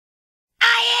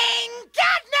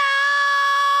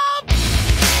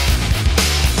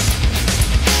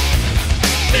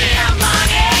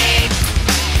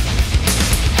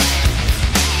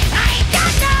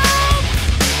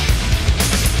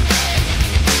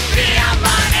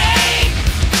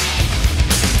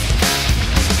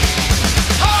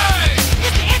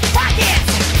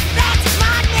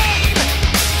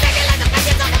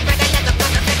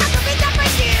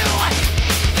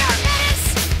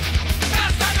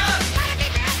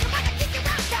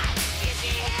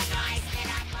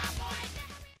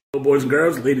Hello boys and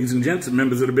girls, ladies and gents, and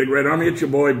members of the Big Red Army. It's your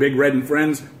boy, Big Red and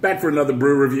Friends, back for another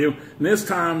brew review. And this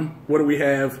time, what do we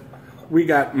have? We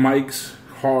got Mike's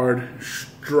Hard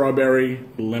Strawberry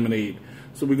Lemonade.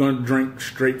 So we're going to drink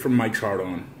straight from Mike's Hard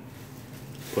On.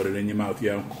 Put it in your mouth,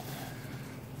 yo.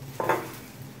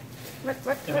 What?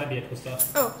 That might be a twist up.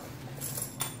 Oh.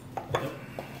 Nope.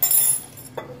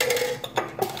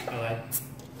 I lied.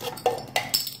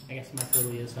 I guess Mike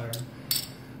really is hard.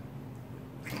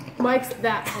 Mike's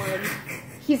that hard.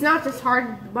 He's not just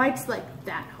hard, Mike's like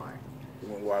that hard.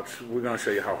 We're going to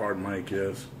show you how hard Mike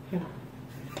is.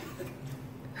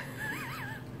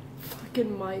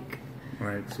 Fucking Mike.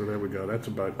 Alright, so there we go. That's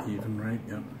about even, right?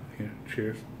 Yep. Here,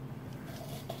 cheers.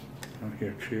 Oh,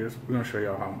 here, cheers. We're going to show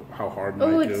you how hard Mike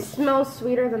is. Oh, it smells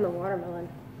sweeter than the watermelon.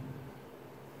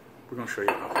 We're going to show you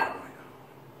how hard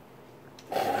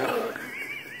Mike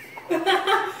is.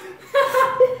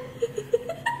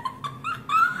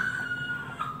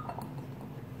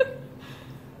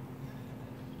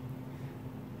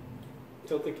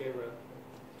 Tilt the camera.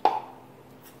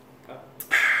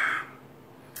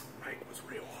 Mike was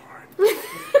real hard.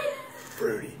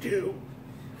 Fruity too.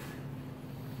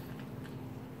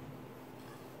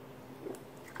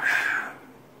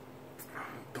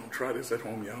 Don't try this at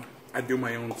home, y'all. I do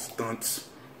my own stunts.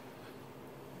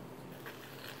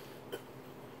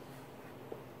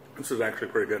 This is actually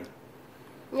pretty good.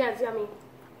 Yeah, it's yummy.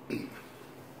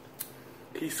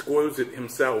 He squoze it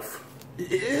himself.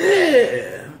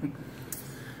 Yeah.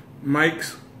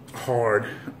 Mike's Hard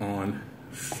On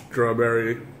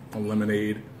Strawberry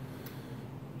Lemonade,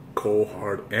 cold,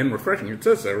 hard, and refreshing. It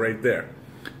says that right there.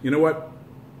 You know what?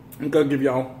 I'm gonna give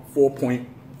y'all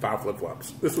 4.5 flip-flops.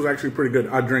 This was actually pretty good.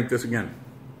 I'd drink this again.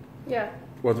 Yeah.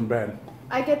 Wasn't bad.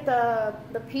 I get the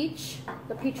peach.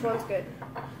 The peach one's good.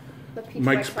 The peach.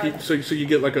 Mike's peach. So you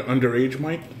get like an underage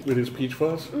Mike with his peach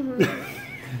fuzz.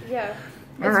 Mm-hmm. Yeah.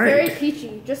 It's All right. very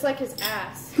peachy, just like his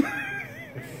ass.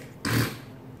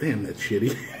 Damn, that's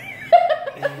shitty.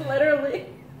 Literally.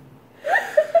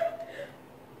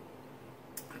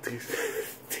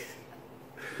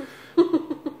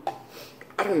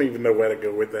 I don't even know where to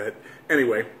go with that.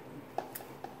 Anyway,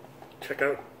 check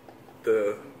out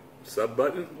the sub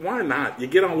button. Why not? You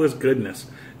get all this goodness,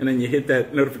 and then you hit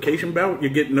that notification bell. You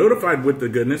get notified with the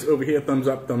goodness. Over here, thumbs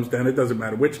up, thumbs down. It doesn't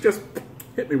matter which. Just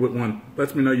hit me with one.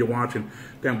 Lets me know you're watching.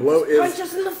 Down below is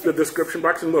the description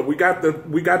box, and look, we got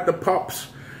the pups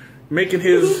making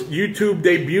his YouTube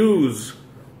debuts.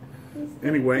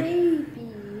 Anyway, you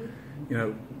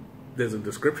know, there's a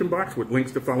description box with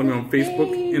links to follow me on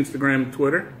Facebook, Instagram,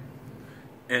 Twitter,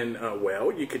 and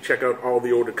well, you can check out all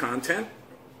the older content.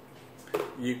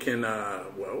 You can,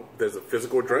 well, there's a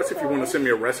physical address. If you want to send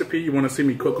me a recipe, you want to see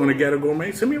me cook on a Ghetto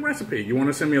Gourmet, send me a recipe. You want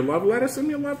to send me a love letter, send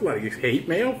me a love letter. Hate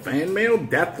mail, fan mail,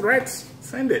 death threats,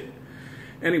 send it.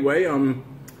 Anyway,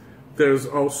 there's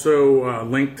also a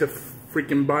link to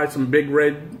freaking buy some Big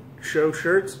Red Show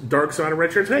shirts, Dark Side of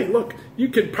Red shirts. Hey, look, you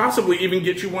could possibly even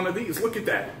get you one of these. Look at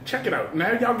that. Check it out.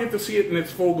 Now y'all get to see it in its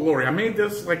full glory. I made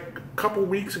this like a couple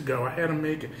weeks ago. I had them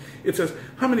make it. It says,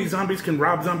 how many zombies can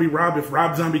Rob Zombie rob if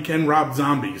Rob Zombie can rob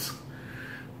zombies?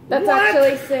 That's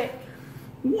actually sick.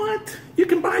 What? You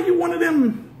can buy you one of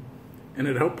them, and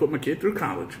it'll help put my kid through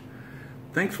college.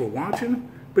 Thanks for watching,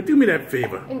 but do me that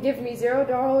favor. And give me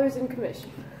 $0 in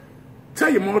commission. Tell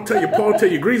your mom, tell your pa,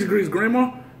 tell your greasy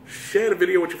grandma. Share the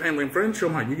video with your family and friends. Show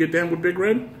them how you get down with Big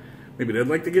Red. Maybe they'd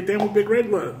like to get down with Big Red.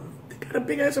 Look, they got a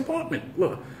big-ass apartment.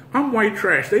 Look, I'm white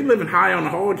trash. They living high on the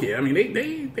hog here. I mean,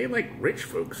 they like rich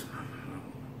folks. I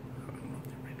don't know if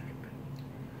they're rich.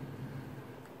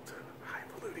 It's a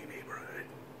high-polluting neighborhood.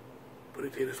 Put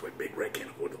it here this way, Big Red can't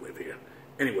afford to live here.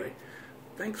 Anyway,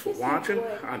 thanks for watching.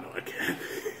 I know I can't.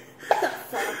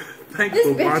 Thanks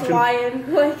for watching.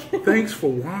 Thanks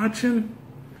for watching.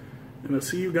 And I'll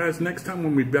see you guys next time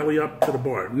when we belly up to the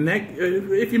bar.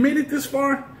 If you made it this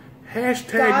far,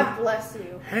 hashtag God bless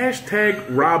you. Hashtag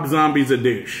Rob Zombie's a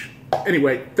douche.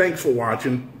 Anyway, thanks for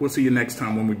watching. We'll see you next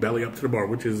time when we belly up to the bar,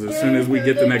 which is as soon as we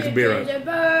get the next beer up.